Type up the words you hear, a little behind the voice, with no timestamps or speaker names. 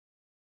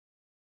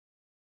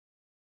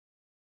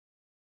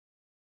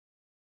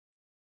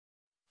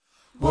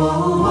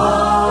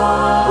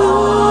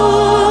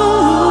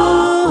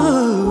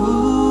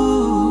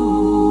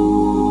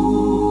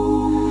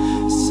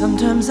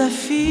Sometimes I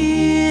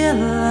feel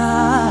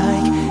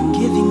like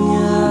giving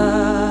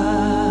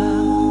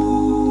up.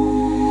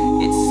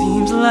 It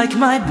seems like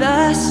my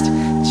best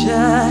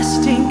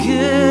just ain't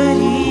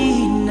good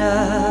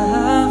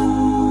enough.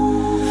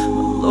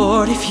 But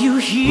Lord, if you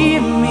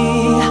hear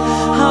me,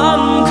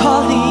 I'm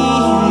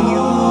calling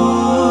you.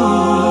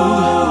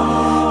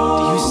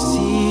 Do you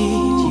see,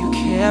 do you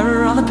care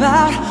all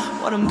about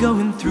what I'm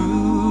going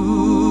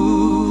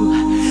through?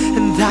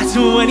 And that's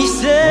when he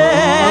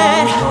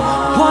said,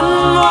 one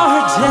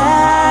more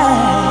day,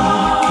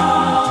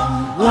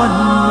 one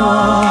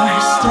more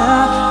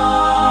step.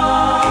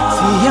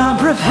 See, I'm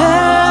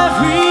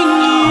preparing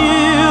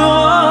you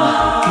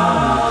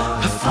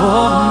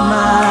for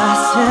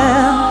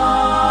myself.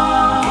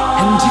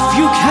 And if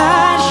you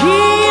can't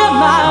hear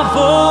my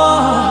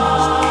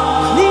voice,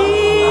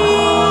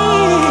 please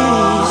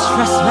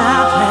trust my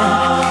plan.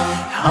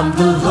 I'm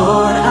the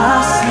Lord I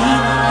see,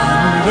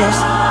 and yes,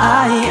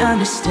 I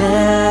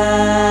understand.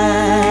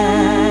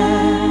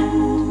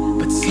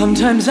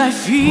 Sometimes I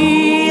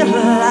feel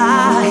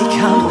like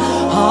I'm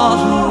all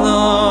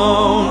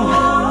alone.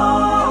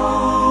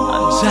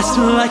 I'm just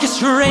like a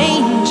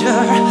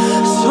stranger,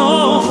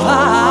 so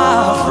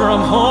far from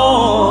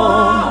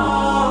home.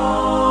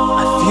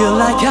 I feel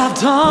like I've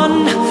done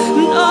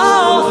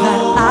all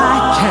that I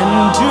can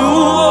do.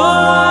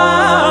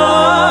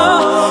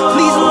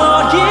 Please,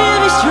 Lord, give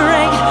me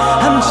strength.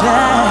 I'm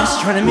just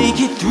trying to make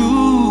it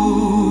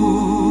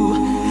through.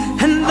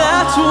 And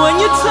that's when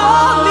you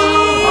told me,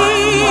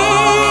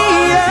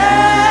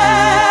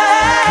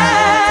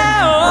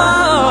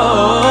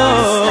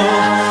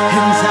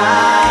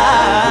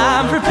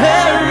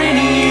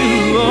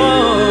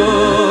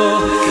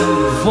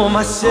 for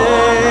myself.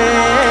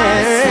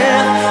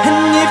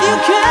 And if you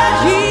can't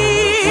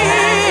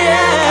hear,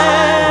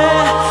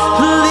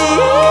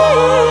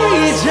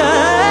 please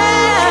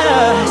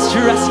just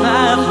trust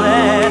my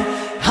plan.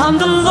 I'm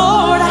the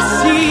Lord, I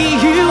see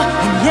you,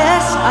 and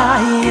yes,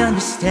 I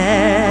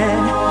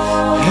understand.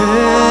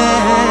 Hey,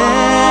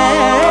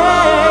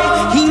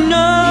 he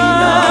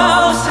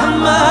knows how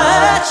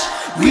much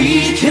we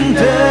can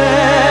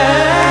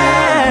bear,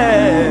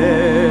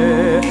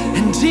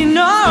 and in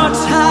our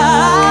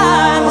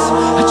times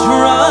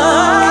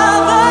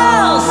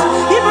troubles,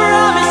 he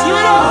promised he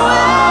would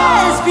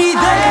always be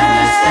there.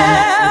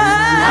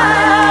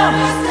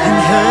 And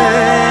hey,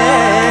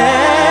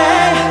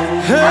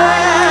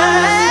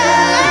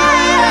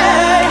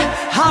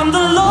 I'm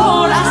the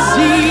Lord, I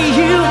see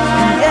you,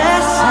 and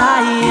yes,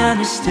 I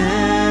understand.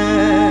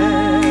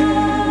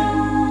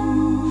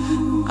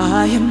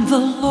 I am the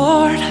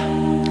Lord,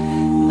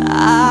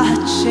 that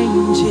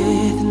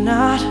changeth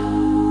not,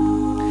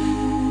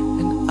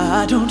 and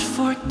I don't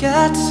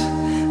forget,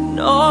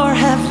 nor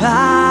have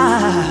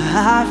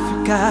I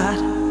forgot.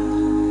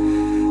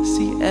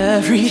 See,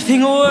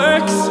 everything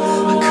works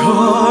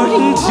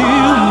according to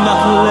my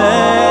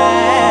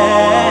plan.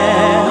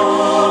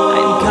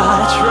 And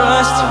God,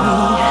 trust me,